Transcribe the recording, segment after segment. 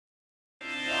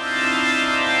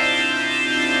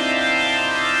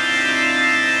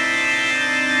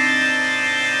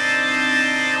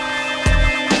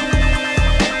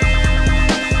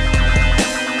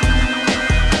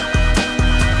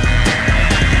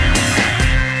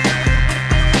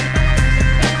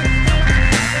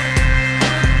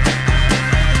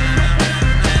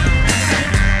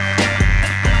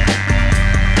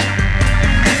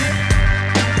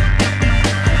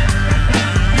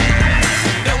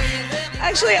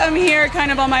actually I'm here kind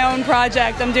of on my own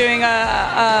project. I'm doing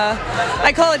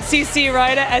I call it CC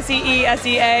Writer,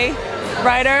 S-E-E-S-E-A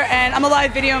writer, and I'm a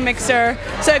live video mixer.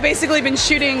 So I've basically been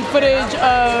shooting footage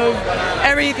of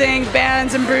everything,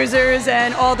 bands and bruisers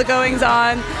and all the goings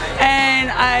on,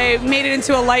 and I made it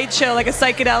into a light show, like a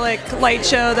psychedelic light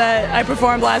show that I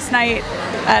performed last night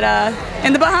at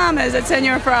in the Bahamas at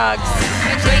Senor Frogs.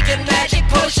 Drinking magic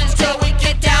potions till we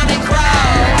get down and grow.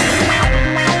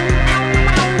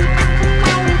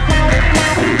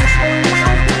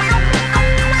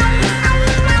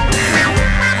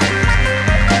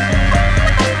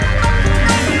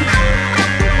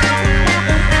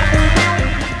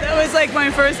 Like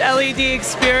my first LED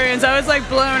experience. I was like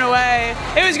blown away.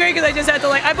 It was great because I just had to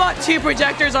I bought 2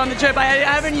 projectors on the trip. I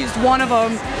haven't used one of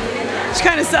them. It's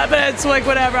kind of sad, but it's like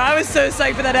whatever. I was so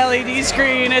psyched for that LED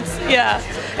screen. It's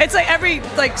like every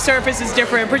surface is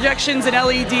different. Projections and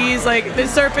LEDs, like the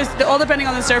surface, all depending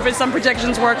on the surface. Some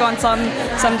projections work on some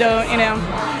don't, you know.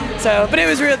 So, but it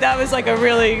was real. That was like a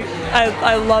really.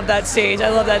 I love that stage. I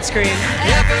love that screen.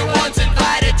 Everyone's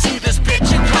invited to this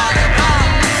bitch and Coladas.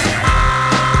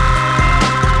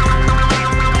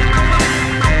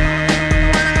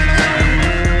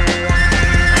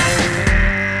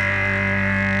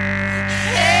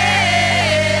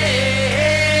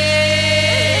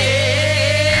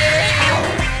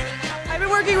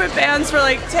 Bands for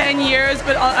like 10 years,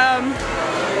 but yeah,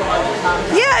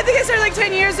 I think I started like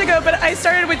 10 years ago, but I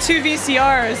started with 2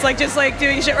 VCRs, just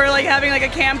doing shit, or having like a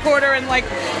camcorder and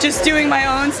just doing my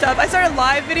own stuff. I started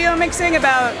live video mixing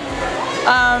about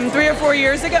 3 or 4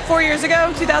 years ago,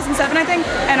 2007 I think,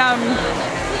 and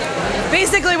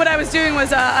basically what I was doing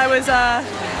was I was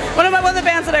one of the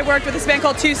bands that I worked with, this band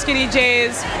called 2 Skinnee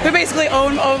J's, who basically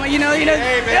own you know,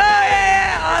 hey,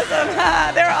 yeah, awesome.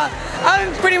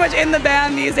 I'm pretty much in the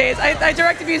band these days. I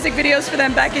directed music videos for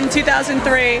them back in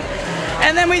 2003,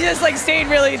 and then we just stayed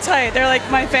really tight. They're like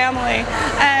my family.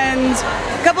 And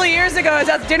a couple of years ago, I was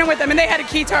out to dinner with them, and they had a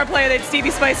keytar player. They had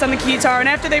Stevie Spice on the keytar. And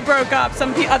after they broke up,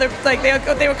 some other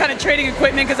they were kind of trading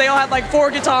equipment because they all had 4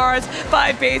 guitars,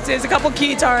 5 basses, a couple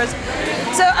keytars.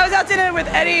 So I was out to dinner with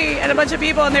Eddie and a bunch of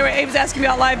people, and he was asking me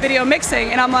about live video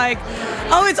mixing, and I'm like,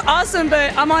 oh, it's awesome,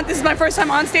 but this is my first time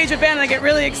on stage with band, and I get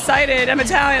really excited. I'm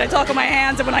Italian, I talk with my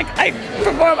hands, and when I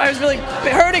perform, I was really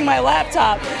hurting my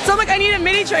laptop. So I'm like, I need a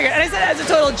MIDI trigger, and I said as a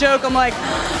total joke, I'm like,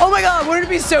 oh my god, wouldn't it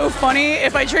be so funny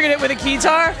if I triggered it with a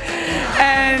keytar?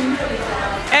 And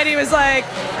Eddie was like,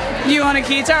 you want a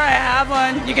keytar? I have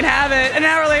one, you can have it. An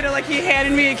hour later, he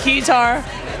handed me a keytar.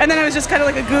 And then it was just kind of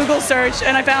like a Google search,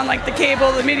 and I found the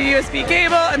cable, the MIDI USB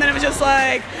cable, and then it was just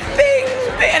bing,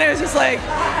 bing, and it was just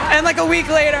and a week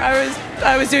later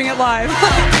I was doing it live.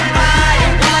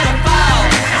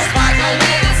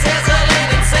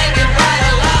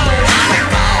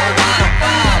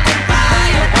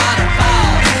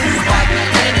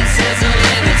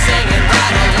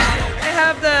 I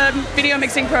have the video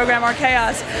mixing program, or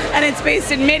Chaos, and it's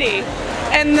based in MIDI.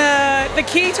 And the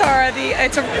keytar,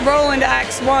 it's a Roland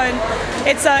Axe-1.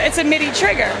 It's a MIDI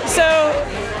trigger. So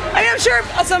I'm sure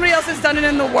somebody else has done it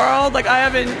in the world. I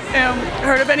haven't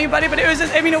heard of anybody, but it was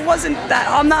just. It wasn't that.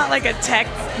 I'm not a tech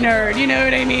nerd. You know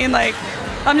what I mean?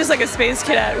 I'm just a space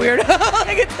cadet weirdo.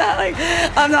 It's not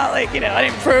I'm not I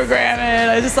didn't program it.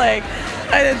 I just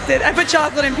I put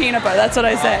chocolate and peanut butter. That's what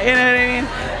I say. You know what I mean?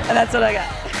 And that's what I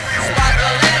got.